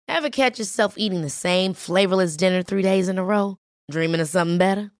Ever catch yourself eating the same flavorless dinner 3 days in a row? Dreaming of something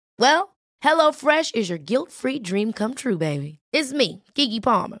better? Well, HelloFresh is your guilt-free dream come true, baby. It's me, Keke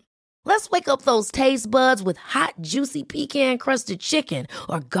Palmer. Let's wake up those taste buds with hot, juicy pecan-crusted chicken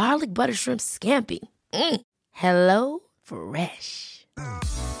or garlic butter shrimp scampi. Hello Fresh.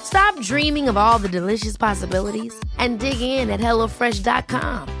 Stop dreaming of all the delicious possibilities and dig in at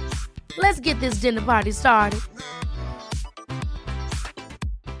HelloFresh.com. Let's get this dinner party started.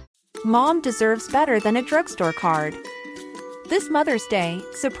 Mom deserves better than a drugstore card. This Mother's Day,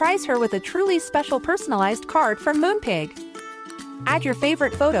 surprise her with a truly special personalized card from Moonpig. Add your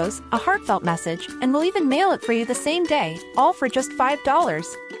favorite photos, a heartfelt message, and we'll even mail it for you the same day, all for just $5.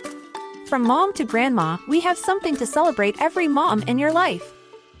 From mom to grandma, we have something to celebrate every mom in your life.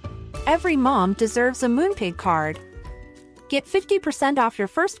 Every mom deserves a Moonpig card. Get 50% off your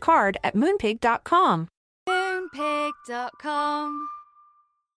first card at moonpig.com. Moonpig.com.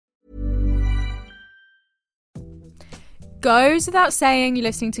 Goes Without Saying, you're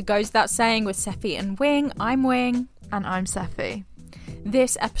listening to Goes Without Saying with Sephi and Wing. I'm Wing. And I'm Sephi.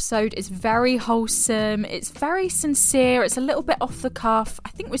 This episode is very wholesome, it's very sincere, it's a little bit off the cuff. I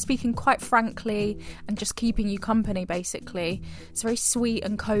think we're speaking quite frankly and just keeping you company, basically. It's very sweet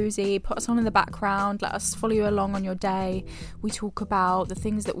and cozy. Put us on in the background, let us follow you along on your day. We talk about the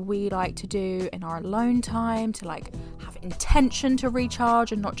things that we like to do in our alone time to like have intention to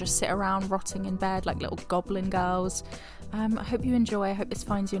recharge and not just sit around rotting in bed like little goblin girls. I hope you enjoy. I hope this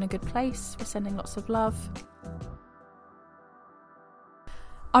finds you in a good place. We're sending lots of love.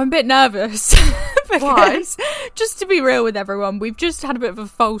 I'm a bit nervous because, just to be real with everyone, we've just had a bit of a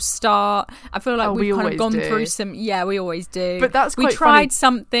false start. I feel like we've kind of gone through some... Yeah, we always do. But that's quite We tried funny.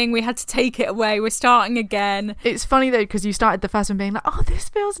 Something, we had to take it away, we're starting again. It's funny though, because you started the first one being like, oh, this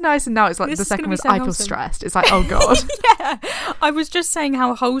feels nice, and now it's like This the is gonna second be was, so I feel wholesome. stressed. It's like, oh God. Yeah, I was just saying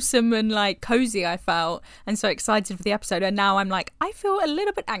how wholesome and like cozy I felt and so excited for the episode, and now I'm like, I feel a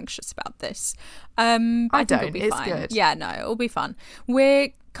little bit anxious about this. I think it'll be it's fine. good. Yeah, no, it'll be fun.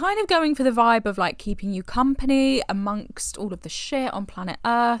 We're kind of going for the vibe of like keeping you company amongst all of the shit on planet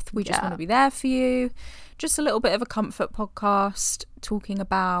Earth. We just want to be there for you. Just a little bit of a comfort podcast talking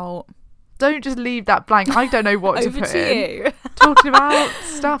about... Don't just leave that blank. I don't know what to Over put to in. you. Talking about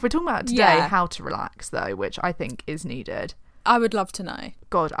stuff. We're talking about today Yeah. how to relax though, which I think is needed. I would love to know.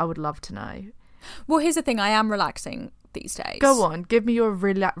 God, I would love to know. Well, here's the thing. I am relaxing these days. Go on, give me your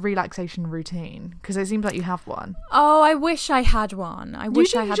relaxation routine, because it seems like you have one. Oh, I wish I had one. I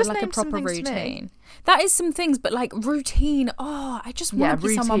wish I you had just like a named some proper things to me. routine. That is some things, but like routine. Oh, I just want to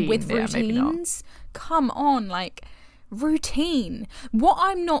be someone with routine. Yeah, maybe not. routines. Come on, like routine. What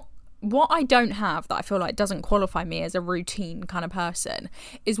I don't have that I feel like doesn't qualify me as a routine kind of person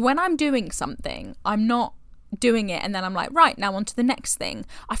is when I'm doing something, I'm not doing it and then I'm like, right, now on to the next thing.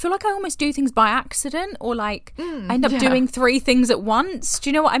 I feel like I almost do things by accident, or like I end up doing 3 things at once. Do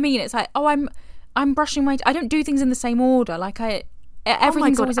you know what I mean? It's like, oh, I'm brushing my... I don't do things in the same order. Like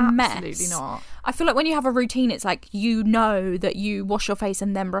everything's always a mess. Absolutely not. I feel like when you have a routine, it's like, you know that you wash your face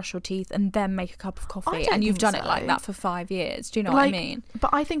and then brush your teeth and then make a cup of coffee, and you've done it like that for 5 years. Do you know what I mean? But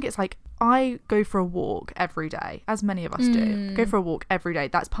I think it's like, I go for a walk every day, as many of us do. Go for a walk every day.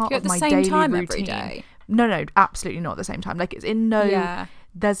 That's part of my daily routine. Every day? No, absolutely not at the same time. Like, it's in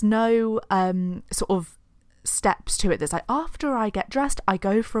there's no sort of steps to it. There's like, after I get dressed, I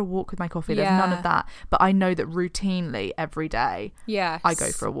go for a walk with my coffee. There's none of that. But I know that routinely every day, I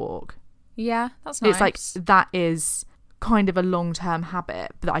go for a walk. Yeah, that's nice. It's like, that is kind of a long-term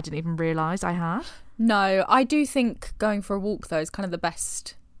habit that I didn't even realise I had. No, I do think going for a walk though is kind of the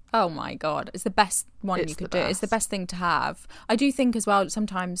best. Oh my God, it's the best one you could do. It's the best thing to have. I do think as well,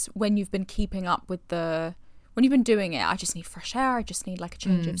 sometimes when you've been keeping up with when you've been doing it, I just need fresh air, I just need like a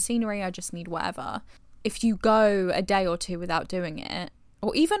change of scenery, I just need whatever. If you go a day or two without doing it,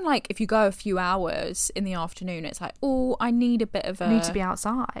 or even like if you go a few hours in the afternoon, it's like, oh, I need a bit of I need to be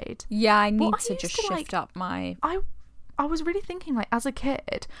outside. Yeah, I need to just shift up my... I was really thinking, like, as a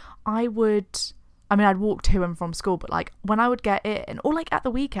kid, I'd walk to and from school, but like when I would get in, or like at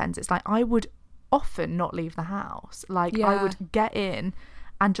the weekends, it's like I would often not leave the house. Like I would get in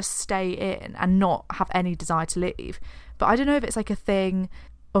and just stay in and not have any desire to leave. But I don't know if it's like a thing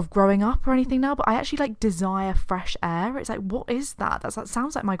of growing up or anything now, but I actually like desire fresh air. It's like, what is that? That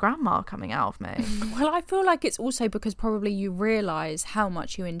sounds like my grandma coming out of me. Well, I feel like it's also because probably you realise how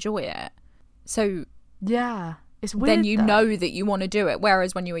much you enjoy it. So yeah, it's weird. Then you know that you want to do it.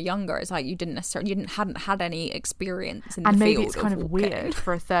 Whereas when you were younger, it's like you hadn't had any experience in the field. And maybe it's kind of walking. weird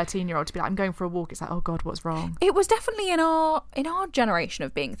for a 13-year-old to be like, I'm going for a walk. It's like, oh God, what's wrong? It was definitely in our generation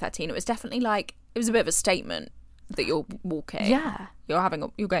of being 13. It was definitely like, it was a bit of a statement that you're walking. Yeah.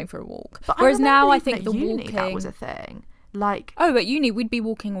 you're going for a walk. But Whereas now I think at the uni, walking, that was a thing. Like, oh, at uni we'd be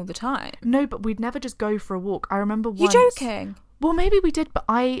walking all the time. no, but we'd never just go for a walk. I remember You're once. joking? Well, maybe we did, but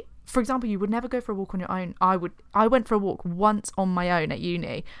for example, you would never go for a walk on your own. I went for a walk once on my own at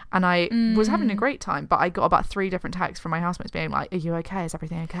uni, and I was having a great time, but I got about 3 different texts from my housemates being like, are you okay? Is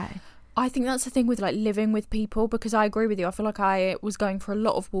everything okay? I think that's the thing with like living with people, because I agree with you. I feel like I was going for a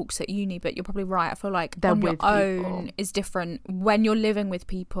lot of walks at uni, but you're probably right. I feel like They're on your with own people. is different when you're living with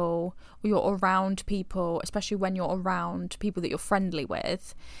people or you're around people, especially when you're around people that you're friendly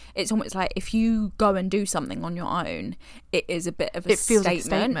with. It's almost like if you go and do something on your own, it is a bit of a Feels like a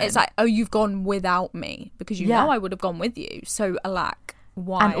statement. It's like, oh, you've gone without me, because you know I would have gone with you. So alack.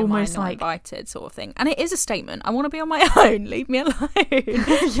 Why And almost am I not like invited, sort of thing. And it is a statement. I want to be on my own. Leave me alone.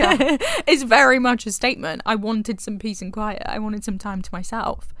 Yeah. It's very much a statement. I wanted some peace and quiet. I wanted some time to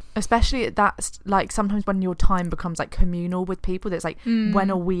myself. especially that's like sometimes when your time becomes like communal with people, it's like when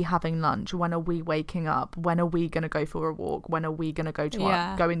are we having lunch, when are we waking up, when are we going to go for a walk, when are we going to go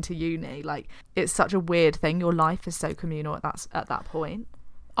to go into uni. Like, it's such a weird thing. Your life is so communal at that point.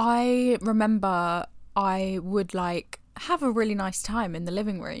 I remember I would like have a really nice time in the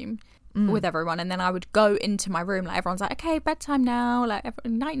living room with everyone, and then I would go into my room, like everyone's like, okay, bedtime now, like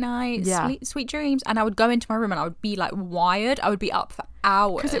night sweet dreams, and I would go into my room and I would be like wired. I would be up for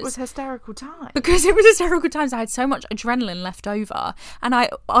hours because it was hysterical time. I had so much adrenaline left over, and I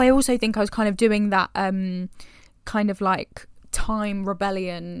also think I was kind of doing that kind of like time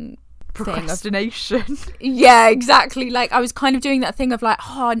rebellion Procrastination. Yeah, exactly. Like I was kind of doing that thing of like,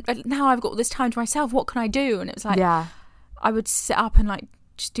 oh, now I've got all this time to myself, what can I do? And it was like, I would sit up and like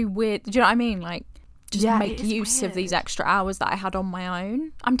just do weird, do you know what I mean? Like just make use of these extra hours that I had on my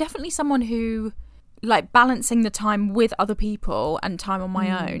own. I'm definitely someone who, like, balancing the time with other people and time on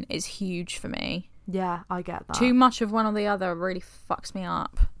my own is huge for me. Yeah, I get that. Too much of one or the other really fucks me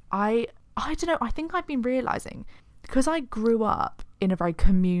up. I don't know, I think I've been realising, because I grew up in a very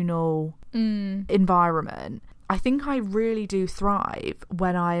communal environment, I think I really do thrive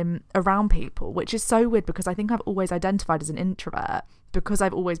when I'm around people, which is so weird because I think I've always identified as an introvert because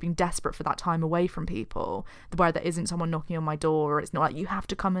I've always been desperate for that time away from people, where there isn't someone knocking on my door, or it's not like you have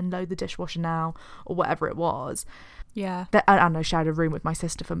to come and load the dishwasher now, or whatever it was. Yeah. And I shared a room with my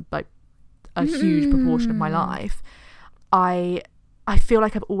sister for like a huge proportion of my life. I feel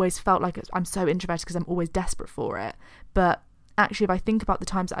like I've always felt like I'm so introverted because I'm always desperate for it. But actually, if I think about the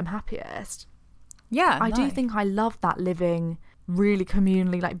times that I'm happiest, I do think I love that living really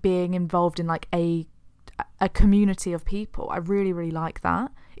communally, like being involved in like a community of people. I really, really like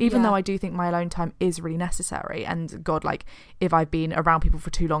that. Even though I do think my alone time is really necessary. And God, like if I've been around people for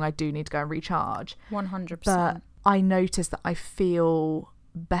too long, I do need to go and recharge. 100%. But I notice that I feel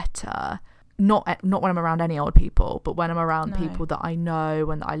better. Not when I'm around any old people, but when I'm around people that I know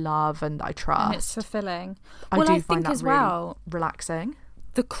and that I love and that I trust. And it's fulfilling. I do find that really relaxing.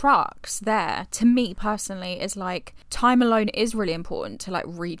 The crux there, to me personally, is like time alone is really important to like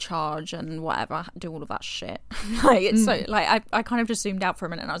recharge and whatever, do all of that shit. Like it's so like I kind of just zoomed out for a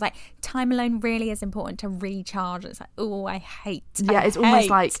minute and I was like, time alone really is important to recharge. And it's like, oh, I hate. Yeah, it's almost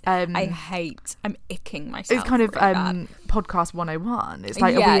like I'm icking myself. It's kind of really podcast 101. It's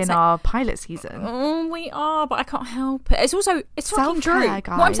like, are we in our pilot season? Oh, we are, but I can't help it. It's also fucking true. Guys.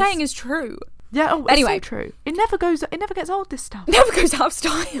 What I'm saying is true. Yeah, anyway, it's so true. It never gets old, this stuff. Never goes out of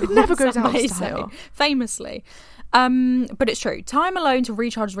style. It never goes out of style. Famously. But it's true. Time alone to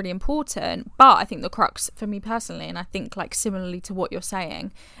recharge is really important. But I think the crux for me personally, and I think like similarly to what you're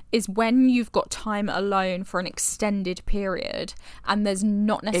saying, is when you've got time alone for an extended period and there's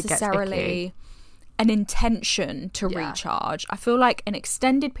not necessarily an intention to recharge. I feel like an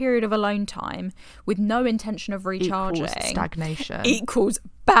extended period of alone time with no intention of recharging equals stagnation, equals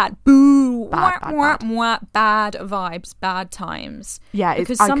bad bad vibes, bad times. Yeah, I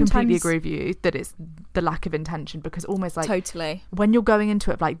completely agree with you that it's the lack of intention, because almost like totally when you're going into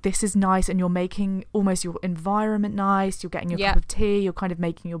it like this is nice and you're making almost your environment nice, you're getting your cup of tea, you're kind of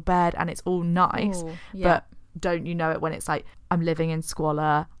making your bed and it's all nice. But don't you know it when it's like, I'm living in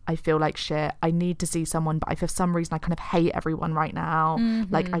squalor, I feel like shit, I need to see someone, but for some reason I kind of hate everyone right now.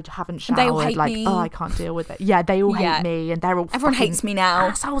 Like I haven't showered, they all hate like me. Oh, I can't deal with it. Yeah, they all hate me, and they're all everyone hates me now,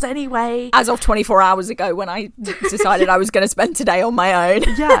 assholes anyway, as of 24 hours ago when I decided I was going to spend today on my own.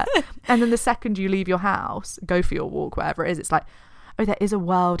 Yeah. And then the second you leave your house, go for your walk, whatever it is, it's like, oh, there is a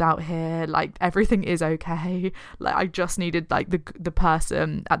world out here, like everything is okay. Like I just needed like the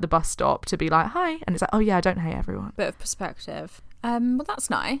person at the bus stop to be like, hi, and it's like, oh yeah, I don't hate everyone. Bit of perspective. Well,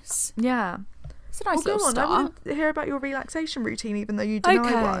 that's nice. Yeah. It's a nice Well, little go on. start. I want to hear about your relaxation routine, even though you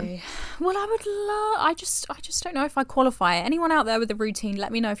deny one. Well, I would love. I just don't know if I qualify. Anyone out there with a routine,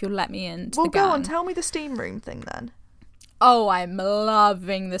 let me know if you'll let me into the gang. Well, go on. Tell me the steam room thing then. Oh, I'm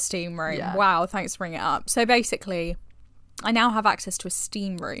loving the steam room. Yeah. Wow, thanks for bringing it up. So basically, I now have access to a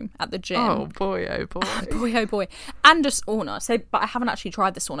steam room at the gym. Oh boy, oh boy. Boy, oh boy. And a sauna. So, but I haven't actually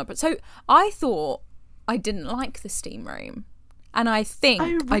tried the sauna. But so I thought I didn't like the steam room. And I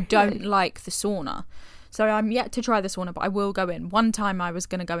think I don't like the sauna. So I'm yet to try the sauna, but I will go in. One time I was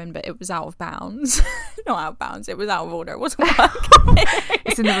going to go in, but it was out of bounds. Not out of bounds. It was out of order. It wasn't working.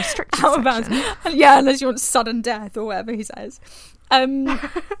 It's in the restricted out of section. bounds. Yeah, unless you want sudden death or whatever he says. Unless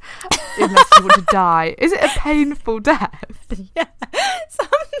you want to die. Is it a painful death? Yeah.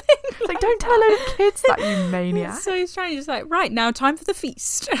 Something like don't tell a load of kids that, you maniac. It's so strange. It's like, right, now time for the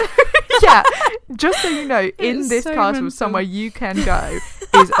feast. Yeah. Just so you know, in It's this so castle, mental. somewhere you can go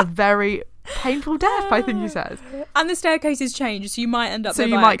is a very painful death, I think he says. And the staircases change, so you might end up So there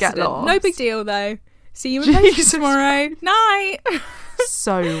you by might get accident. lost. No big deal, though. See you in potion Jesus tomorrow. Night.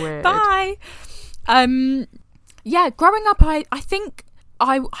 So weird. Bye. Yeah, growing up, I think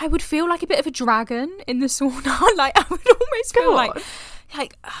I would feel like a bit of a dragon in the sauna. Like, I would almost feel like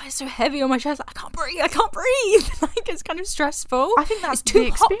it's so heavy on my chest. Like, I can't breathe. Like, it's kind of stressful. I think that's it's too the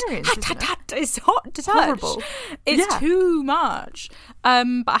experience, hot. isn't it? It's hot to touch. Horrible. It's too much.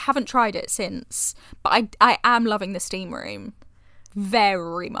 But I haven't tried it since. But I am loving the steam room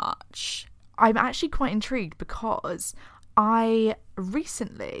very much. I'm actually quite intrigued because my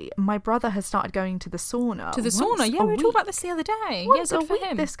brother has started going to the sauna. To the sauna? Yeah, we were talking about this the other day. Once Yeah, good a for week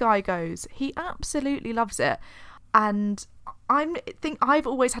him. this guy goes. He absolutely loves it. And I've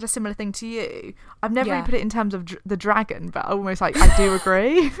always had a similar thing to you. I've never really put it in terms of the dragon, but almost like I do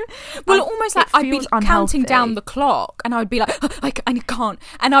agree. Well, almost like I'd be counting down the clock, and I would be like, I can't,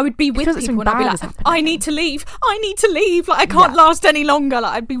 and I would be with people, and I'd be like, I need to leave, like I can't last any longer.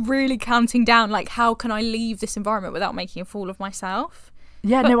 Like I'd be really counting down, like how can I leave this environment without making a fool of myself?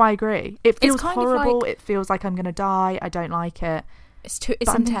 Yeah, no, I agree. It feels kind horrible. of like, it feels like I'm gonna die. I don't like it. It's But intense.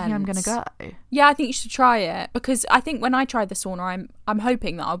 I'm thinking I'm gonna go. Yeah, I think you should try it, because I think when I tried the sauna, I'm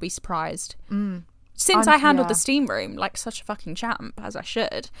hoping that I'll be surprised. Since I handled the steam room like such a fucking champ, as I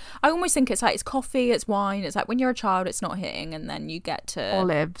should, I almost think it's like it's coffee, it's wine. It's like when you're a child, it's not hitting, and then you get to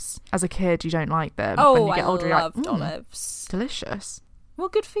Olives. As a kid, you don't like them. Oh, when you get older, I loved you're like, olives. Delicious. Well,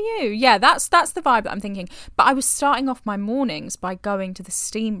 good for you. Yeah, that's the vibe that I'm thinking. But I was starting off my mornings by going to the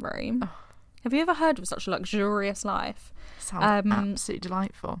steam room. Have you ever heard of such a luxurious life? Sounds absolutely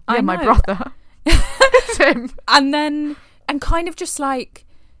delightful. I Yeah, my know. brother. Tim. And kind of just like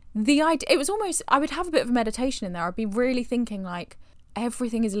the idea, it was almost, I would have a bit of a meditation in there. I'd be really thinking like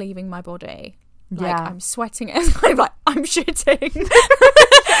everything is leaving my body. Like I'm sweating. I'm like, I'm shitting.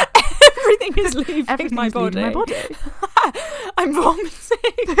 Everything is leaving my body. I'm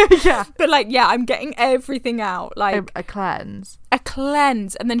vomiting. Yeah. But like, yeah, I'm getting everything out. Like A cleanse. a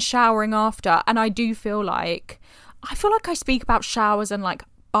cleanse, and then showering after. And I do feel like I speak about showers and like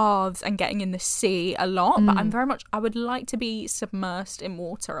baths and getting in the sea a lot, but I would like to be submersed in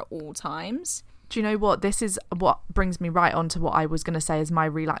water at all times. Do you know what? This is what brings me right on to what I was going to say is my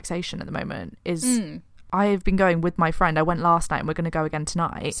relaxation at the moment is I've been going with my friend. I went last night and we're going to go again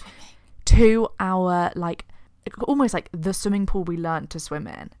tonight. Swimming. 2 hour, like almost like the swimming pool we learnt to swim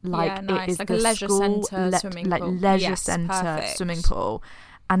in. Like yeah, nice. it is like the a leisure school centre swimming like pool. leisure Yes, centre perfect. swimming pool.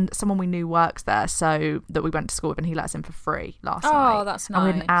 And someone we knew works there, so that we went to school with, and he let us in for free last night. Oh, that's And we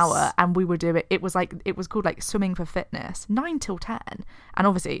had an nice. hour, and we would do it. It was called like swimming for fitness, 9 till 10. And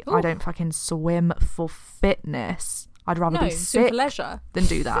obviously, I don't fucking swim for fitness. I'd rather be swim for sick leisure. than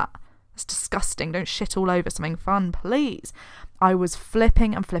do that. It's disgusting. Don't shit all over something fun, please. I was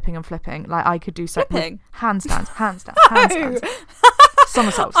flipping and flipping and flipping. Like I could do so. Handstands.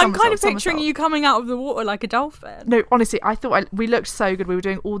 Somersaults. I'm kind of picturing you coming out of the water like a dolphin. No, honestly, I thought we looked so good. We were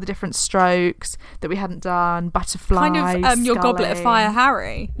doing all the different strokes that we hadn't done. Butterflies, Kind of your Goblet of sculling. Fire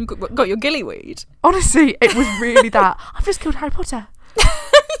Harry. You got your gillyweed. Honestly, it was really that. I've just killed Harry Potter.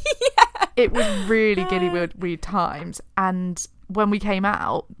 It was really gillyweed times. And when we came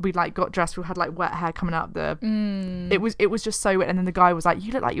out, we like got dressed. We had like wet hair coming out the. It was just so wet. And then the guy was like,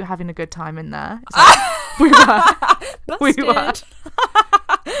 "You look like you're having a good time in there." It's like, we were.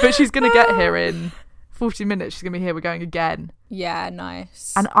 But she's gonna get here in 40 minutes. She's gonna be here. We're going again. Yeah,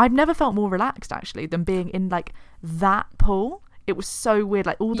 nice. And I've never felt more relaxed actually than being in like that pool. It was so weird.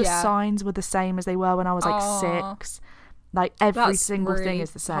 Like all the signs were the same as they were when I was like 6. Like every single really thing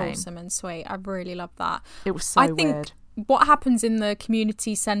is the same. Wholesome and sweet. I really love that. It was so I think weird. What happens in the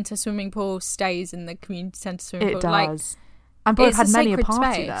community centre swimming pool stays in the community centre swimming It pool. does. Like, and Bob it's had a many a sacred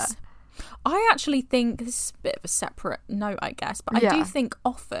party space. there. I actually think this is a bit of a separate note, I guess, but I do think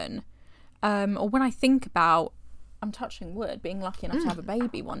often, or when I think about, I'm touching wood, being lucky enough to have a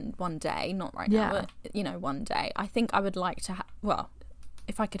baby one day, not right now, but, you know, one day, I think I would like to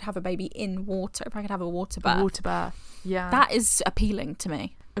if I could have a baby in water, if I could have a water birth. A water birth, yeah. That is appealing to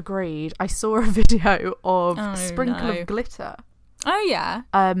me. Agreed. I saw a video of a sprinkle of glitter. Oh, yeah.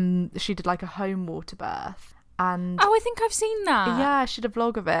 She did like a home water birth. And I think I've seen that. Yeah, she did a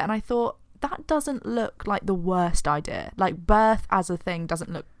vlog of it. And I thought, that doesn't look like the worst idea. Like, birth as a thing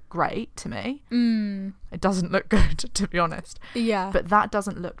doesn't look great to me. It doesn't look good, to be honest. Yeah. But that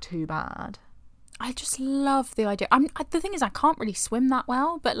doesn't look too bad. I just love the idea. The thing is, I can't really swim that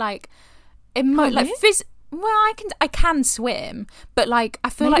well, but like, I can swim, but like,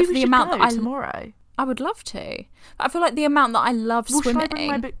 I feel like for the amount that tomorrow. I would love to. I feel like the amount that I love swimming. Should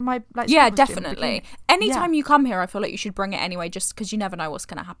I bring my yeah, definitely. Anytime you come here, I feel like you should bring it anyway, just because you never know what's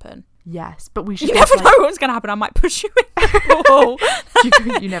going to happen. Yes, but we should. You never know what's going to happen. I might push you in the pool.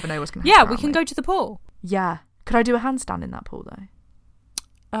 you never know what's going to happen. Yeah, we can go to the pool. Yeah. Could I do a handstand in that pool though?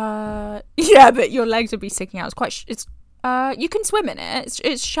 Yeah, but your legs would be sticking out. It's quite. You can swim in it.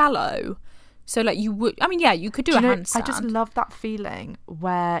 It's shallow, so like you would. I mean, yeah, you could do a handstand. I just love that feeling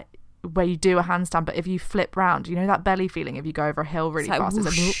where you do a handstand, but if you flip round, you know that belly feeling if you go over a hill really fast.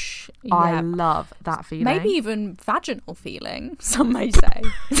 Whoosh, I love that feeling. Maybe even vaginal feeling, some may say.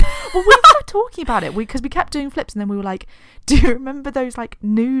 Well, we started talking about it because we kept doing flips, and then we were like, do you remember those like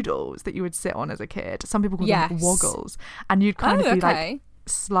noodles that you would sit on as a kid? Some people call them woggles, and you'd kind of be like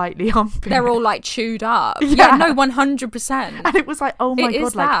slightly humping. They're all like chewed up. Yeah, no, 100%. And it was like, oh my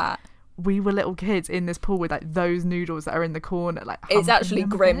god, like that. We were little kids in this pool with like those noodles that are in the corner. Like, it's actually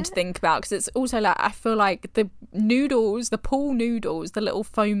grim to think about, because it's also like, I feel like the noodles, the pool noodles, the little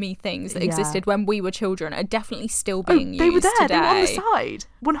foamy things that existed when we were children are definitely still being used. They were there. Today. They were on the side.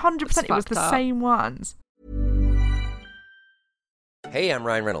 100%. It was the same ones. Hey, I'm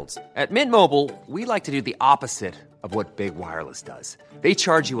Ryan Reynolds. At Mint Mobile, we like to do the opposite of what Big Wireless does. They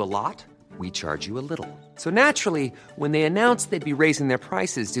charge you a lot. We charge you a little. So naturally, when they announced they'd be raising their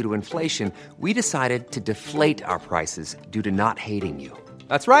prices due to inflation, we decided to deflate our prices due to not hating you.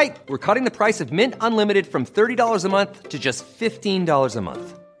 That's right. We're cutting the price of Mint Unlimited from $30 a month to just $15 a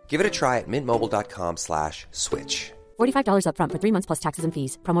month. Give it a try at mintmobile.com/switch. $45 up front for 3 months plus taxes and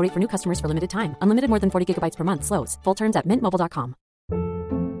fees. Promo rate for new customers for limited time. Unlimited more than 40 gigabytes per month. Slows full terms at mintmobile.com.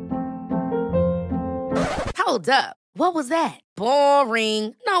 Hold up. What was that?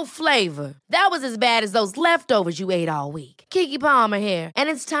 Boring. No flavor. That was as bad as those leftovers you ate all week. Keke Palmer here, and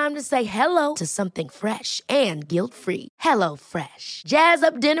it's time to say hello to something fresh and guilt-free. Hello Fresh. Jazz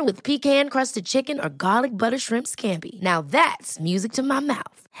up dinner with pecan-crusted chicken or garlic butter shrimp scampi. Now that's music to my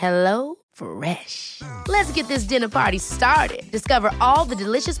mouth. Hello Fresh. Let's get this dinner party started. Discover all the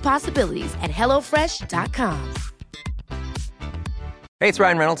delicious possibilities at hellofresh.com. Hey, it's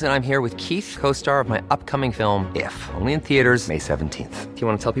Ryan Reynolds, and I'm here with Keith, co-star of my upcoming film, If, only in theaters May 17th. Do you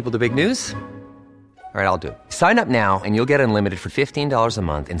want to tell people the big news? All right, I'll do it. Sign up now and you'll get unlimited for $15 a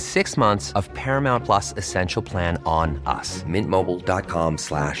month and 6 months of Paramount Plus Essential Plan on us.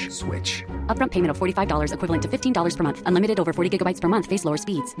 MintMobile.com/switch. Upfront payment of $45 equivalent to $15 per month. Unlimited over 40 gigabytes per month. Face lower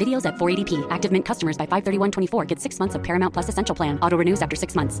speeds. Videos at 480p. Active Mint customers by 531.24 get 6 months of Paramount Plus Essential Plan. Auto renews after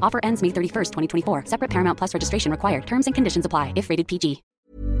 6 months. Offer ends May 31st, 2024. Separate Paramount Plus registration required. Terms and conditions apply if rated PG.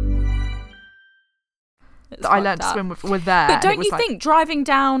 I learned to swim with there. But don't you think driving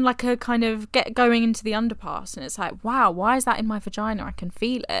down like a kind of going into the underpass, and it's like, wow, why is that in my vagina? I can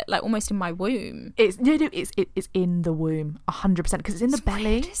feel it, like almost in my womb. It's in the womb, 100%, because it's in the belly,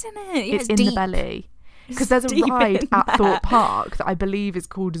 weird, isn't it? Yeah, it's in the belly. Because there's a ride at Thorpe Park that I believe is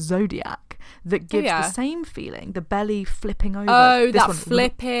called Zodiac that gives the same feeling, the belly flipping over. Oh, that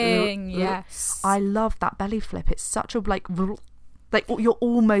flipping, yes. I love that belly flip. It's such a like you're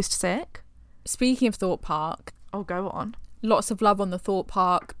almost sick. Speaking of Thorpe Park. Oh, go on. Lots of love on the Thorpe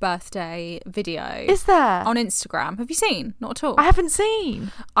Park birthday video. Is there? On Instagram. Have you seen? Not at all. I haven't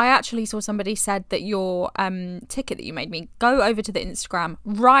seen. I actually saw somebody said that your ticket that you made me, go over to the Instagram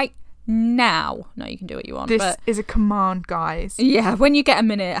right now. No, you can do what you want. This is a command, guys. Yeah, when you get a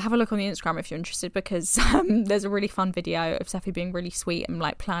minute, have a look on the Instagram if you're interested, because there's a really fun video of Seffi being really sweet and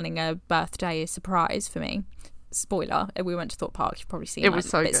like planning a birthday surprise for me. Spoiler, we went to Thorpe Park. You've probably seen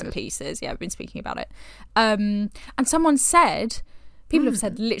bits and pieces. Yeah, I've been speaking about it. And someone said, people have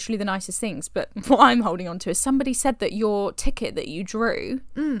said literally the nicest things, but what I'm holding on to is somebody said that your ticket that you drew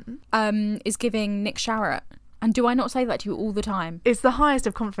is giving Nick Sharratt. And do I not say that to you all the time? It's the highest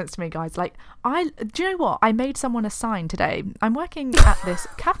of confidence to me, guys. Like, do you know what? I made someone a sign today. I'm working at this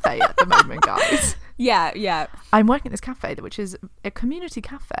cafe at the moment, guys. Yeah. I'm working at this cafe, which is a community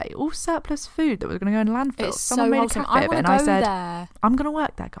cafe, all surplus food that was going to go in landfill. It's Someone so made wholesome. a cafe of it, and I said, there. I'm going to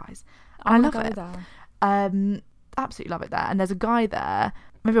work there, guys. And I love it. There. Absolutely love it there. And there's a guy there.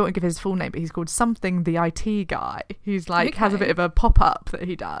 Maybe I won't give his full name, but he's called something the IT guy. Who's like has a bit of a pop-up that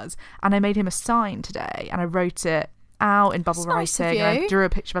he does. And I made him a sign today, and I wrote it out in bubble writing. And I drew a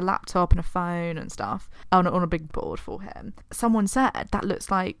picture of a laptop and a phone and stuff on a big board for him. Someone said that looks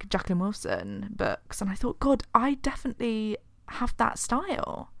like Jacqueline Wilson books, and I thought, God, I definitely have that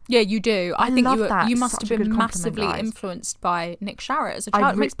style. Yeah, you do. I think you must Such have a been good massively compliment, guys. influenced by Nick Sharratt as a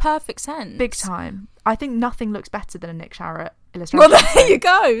child. It makes perfect sense. Big time. I think nothing looks better than a Nick Sharratt illustration. Well, there you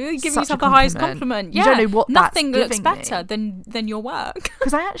go. You give Such yourself a the highest compliment. compliment. You Yeah, don't know what nothing that's looks giving better than your work.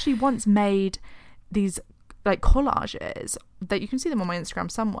 Because I actually once made these like collages that you can see them on my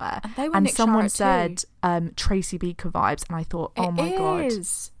Instagram somewhere. And they were and Nick someone Sharratt said Tracy Beaker vibes, and I thought, oh my God,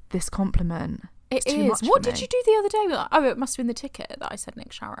 this compliment. It too is. much What for did me. you do the other day? Like, oh, it must have been the ticket that I said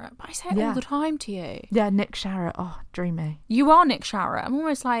Nick Sharratt. But I say it all the time to you. Yeah, Nick Sharratt. Oh, dreamy. You are Nick Sharratt. I'm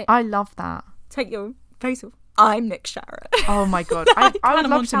almost like, I love that. take your face off. I'm Nick Sharratt. Oh my God. I would Hannah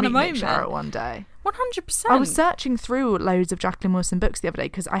love to Montana meet Nick moment. Sharratt one day. 100%. I was searching through loads of Jacqueline Wilson books the other day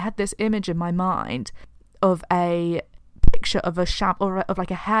because I had this image in my mind of a picture of of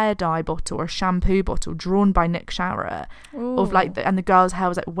like a hair dye bottle or a shampoo bottle drawn by Nick Sharratt of like and the girl's hair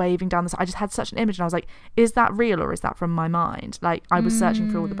was like waving down the side. I just had such an image, and I was like, is that real or is that from my mind? Like, I was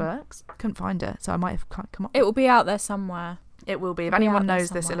searching through all the books, couldn't find it, so I might have come up. It will be out there somewhere. It will be. If anyone knows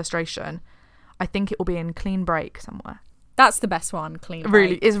this illustration, I think it will be in Clean Break somewhere. That's the best one, Clean Break.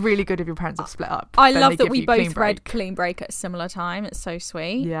 Really, it's really good if your parents have split up. I then love they that give we you Clean both Break. read Clean Break at a similar time. It's so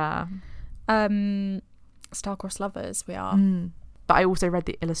sweet. Yeah. Star-crossed lovers, we are. But I also read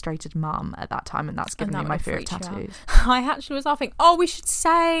The Illustrated Mum at that time, and that's given me my fear of tattoos. I actually was laughing. Oh, we should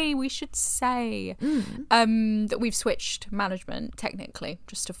say that we've switched management technically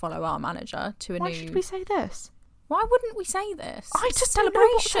just to follow our manager to a new. Why should we say this? Why wouldn't we say this? I It's just a don't know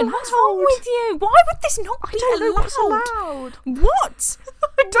what's celebration. What's allowed. wrong with you? Why would this not be don't know allowed? what's allowed. What?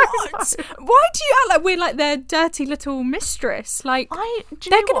 I don't What? know. Why do you act like we're like their dirty little mistress? Like Do you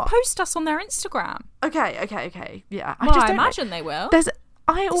they're know going what? to post us on their Instagram. Okay. Yeah. Well, I don't know. imagine they will.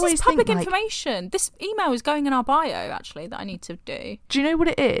 I This always is public think, like, information. This email is going in our bio, actually, that I need to do. do you know what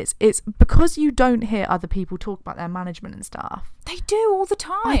it is? It's because you don't hear other people talk about their management and stuff. They do all the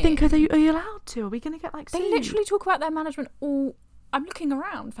time. I think, are you allowed to? Are we going to get like They sued? literally talk about their management all... I'm looking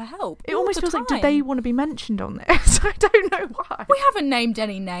around for help. It all almost the feels like, do time. they want to be mentioned on this? I don't know why. We haven't named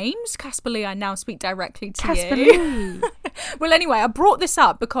any names. Casper Lee, I now speak directly to Casper you. Lee. Well, anyway, I brought this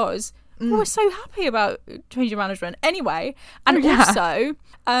up because we're so happy about changing management. Anyway, and also,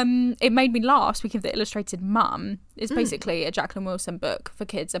 it made me laugh. Speaking of The Illustrated Mum, it's basically a Jacqueline Wilson book for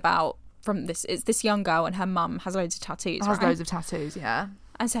kids about it's this young girl and her mum has loads of tattoos. Has right? loads of tattoos, yeah.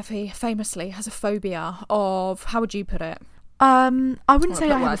 And Zeffie famously has a phobia of, how would you put it? I wouldn't say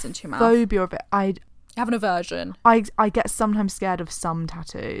put I words have into a your mouth. phobia of it. You have an aversion. I get sometimes scared of some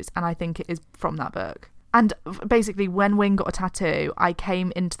tattoos, and I think it is from that book. And basically, when Wing got a tattoo, I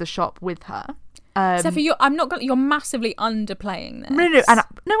came into the shop with her. Zeffie, you're massively underplaying this.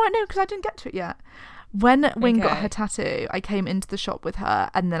 No, I know because I didn't get to it yet. When Wing got her tattoo, I came into the shop with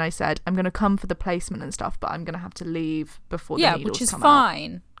her, and then I said, "I'm going to come for the placement and stuff, but I'm going to have to leave before the needles which is come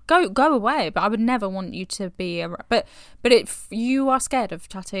fine. Go away, but I would never want you to be but you are scared of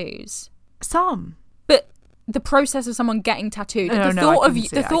tattoos. Some. But the process of someone getting tattooed, the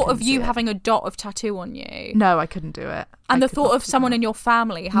thought of you having a dot of tattoo on you. No, I couldn't do it. And the thought of someone in your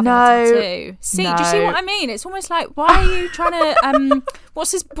family having a tattoo. See, do you see what I mean? It's almost like, why are you trying to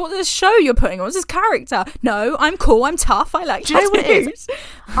what's this show you're putting on? What's this character? No, I'm cool, I'm tough, I like tattoos. Do you know what it is?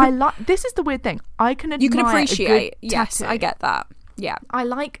 I like this is the weird thing. I can admire You can appreciate, a good yes, tattoo. I get that. Yeah. I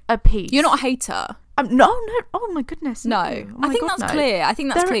like a piece. You're not a hater. No. Oh my goodness. No. Oh my I think God, that's no. clear. I think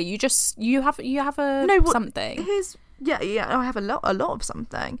that's There are- clear. You have a something. Yeah, I have a lot of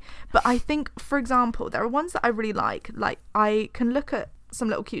something. But I think, for example, there are ones that I really like. Like, I can look at some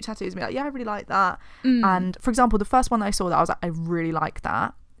little cute tattoos and be like, yeah, I really like that. And, for example, the first one that I saw that I was like, I really like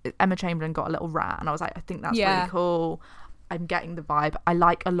that. Emma Chamberlain got a little rat, and I was like, I think that's really cool. I'm getting the vibe. I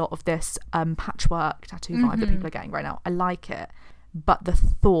like a lot of this patchwork tattoo vibe that people are getting right now. I like it. But the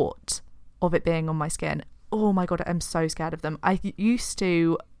thought of it being on my skin, oh my God, I'm so scared of them. I used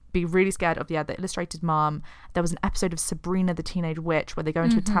to be really scared of The Illustrated Mum. There was an episode of Sabrina the Teenage Witch where they go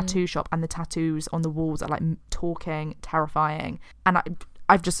into a tattoo shop and the tattoos on the walls are like talking, terrifying. And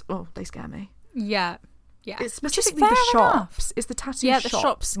I've just, they scare me. Yeah. Yeah. It's specifically the shops. It's the tattoo shops. Yeah, the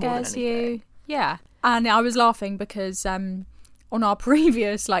shop scares you. Yeah. And I was laughing because on our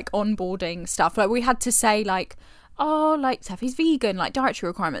previous like onboarding stuff, like we had to say like, oh, like Seffi's vegan, like dietary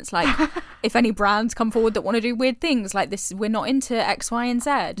requirements, like if any brands come forward that want to do weird things like this, we're not into X, Y and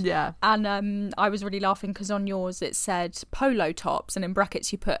Z. Yeah. And I was really laughing because on yours it said polo tops and in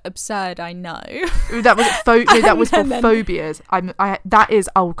brackets you put absurd, I know. That was for phobias.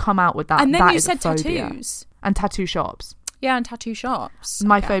 I'll come out with that. And then that you is said a phobia. tattoos. And tattoo shops. Yeah, and tattoo shops.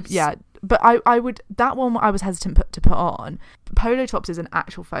 My phobia, yeah. But I would, that one I was hesitant to put on. Polo tops is an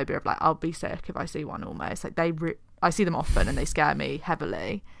actual phobia of like, I'll be sick if I see one almost. Like I see them often and they scare me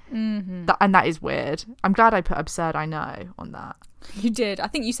heavily. Mm-hmm. And that is weird. I'm glad I put absurd, I know, on that. You did. I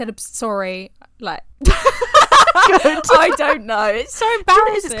think you said sorry, like... I don't know. It's so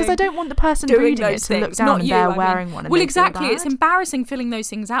embarrassing. It's because I don't want the person reading it to look down and they're wearing one. Well, exactly. It's embarrassing filling those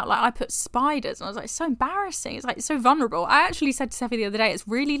things out. Like I put spiders, and I was like, it's so embarrassing. It's like it's so vulnerable. I actually said to Seffi the other day, it's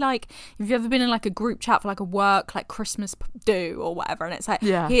really like if you've ever been in like a group chat for like a work like Christmas do or whatever, and it's like,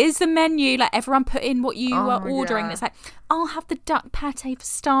 here's the menu. Like everyone put in what you are ordering. And it's like, I'll have the duck pate for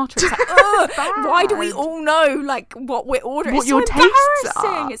starter. It's like, why do we all know like what we're ordering? What it's your so tastes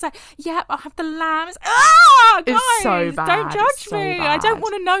are. It's like, yeah, I'll have the lamb. Guys, it's so bad. Don't judge so me. Bad. I don't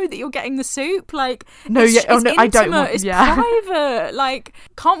want to know that you're getting the soup. Like, no, it's intimate, I don't want. It's private. Like,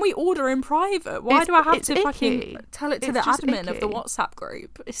 can't we order in private? Why do I have to fucking tell it to the admin of the WhatsApp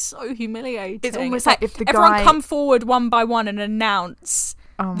group? It's so humiliating. It's almost like if the everyone come forward one by one and announce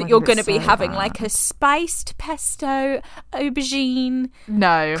that you're going to be having like a spiced pesto aubergine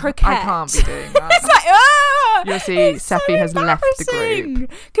croquette. I can't be doing that. It's like, you'll see Seffi has left the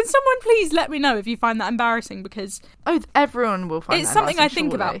group. Can someone please let me know if you find that embarrassing? Because everyone will find it's that something I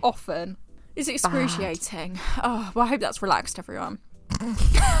think surely. about often. It's excruciating. Oh, well, I hope that's relaxed everyone.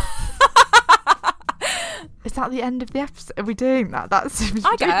 Is that the end of the episode? Are we doing that? That seems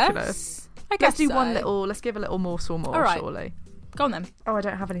ridiculous. I guess let's do so. one little. Let's give a little morsel more. All right. Surely. Go on then. Oh, I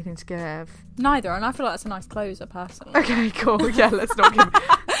don't have anything to give. Neither, and I feel like that's a nice closer, personally. Okay, cool. Yeah, let's not give.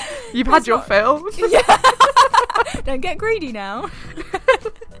 You've had your fill. Yeah. Don't get greedy now.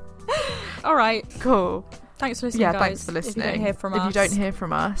 All right. Cool. Thanks for listening, guys. thanks for listening. If you don't hear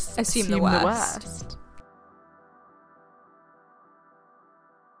from us, assume the worst.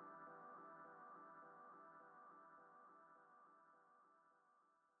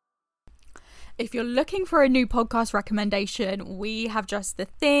 If you're looking for a new podcast recommendation, we have just the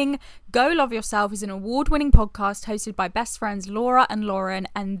thing. Go Love Yourself is an award-winning podcast hosted by best friends Laura and Lauren,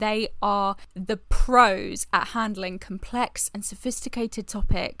 and they are the pros at handling complex and sophisticated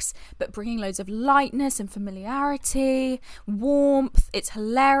topics, but bringing loads of lightness and familiarity, warmth. It's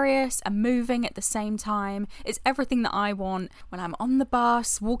hilarious and moving at the same time. It's everything that I want when I'm on the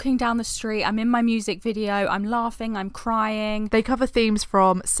bus, walking down the street, I'm in my music video, I'm laughing, I'm crying. They cover themes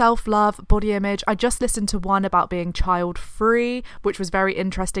from self-love, body image. I just listened to one about being child-free, which was very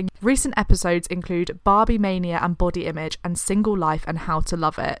interesting. Recent episodes include Barbie mania and body image and single life and how to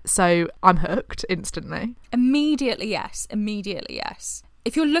love it. So I'm hooked instantly. Immediately, yes.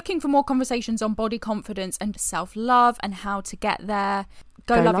 If you're looking for more conversations on body confidence and self-love and how to get there,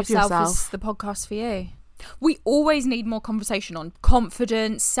 Go Love Yourself is the podcast for you. We always need more conversation on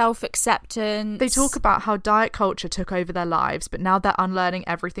confidence, self-acceptance. They talk about how diet culture took over their lives, but now they're unlearning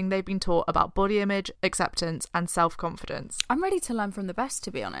everything they've been taught about body image, acceptance, and self-confidence. I'm ready to learn from the best,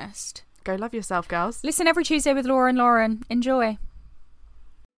 to be honest. Go love yourself, girls. Listen every Tuesday with Laura and Lauren. Enjoy.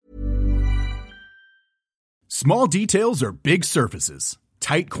 Small details are big surfaces.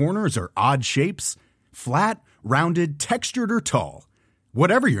 Tight corners are odd shapes. Flat, rounded, textured, or tall.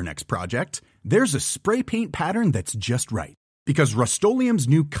 Whatever your next project, there's a spray paint pattern that's just right. Because Rust-Oleum's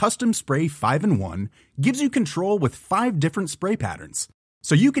new Custom Spray 5-in-1 gives you control with 5 different spray patterns.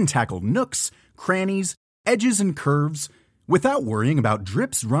 So you can tackle nooks, crannies, edges, and curves without worrying about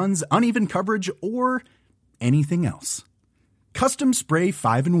drips, runs, uneven coverage, or anything else. Custom Spray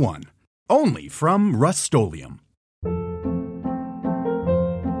 5-in-1. Only from Rust-Oleum.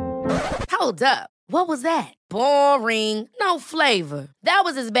 Hold up. What was that? Boring. No flavor. That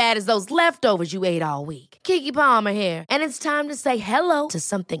was as bad as those leftovers you ate all week. Keke Palmer here, and it's time to say hello to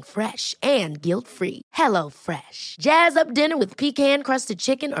something fresh and guilt-free. Hello Fresh. Jazz up dinner with pecan-crusted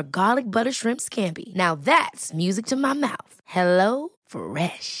chicken or garlic butter shrimp scampi. Now that's music to my mouth. Hello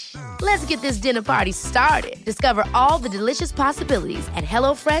Fresh. Let's get this dinner party started. Discover all the delicious possibilities at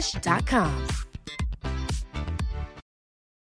HelloFresh.com.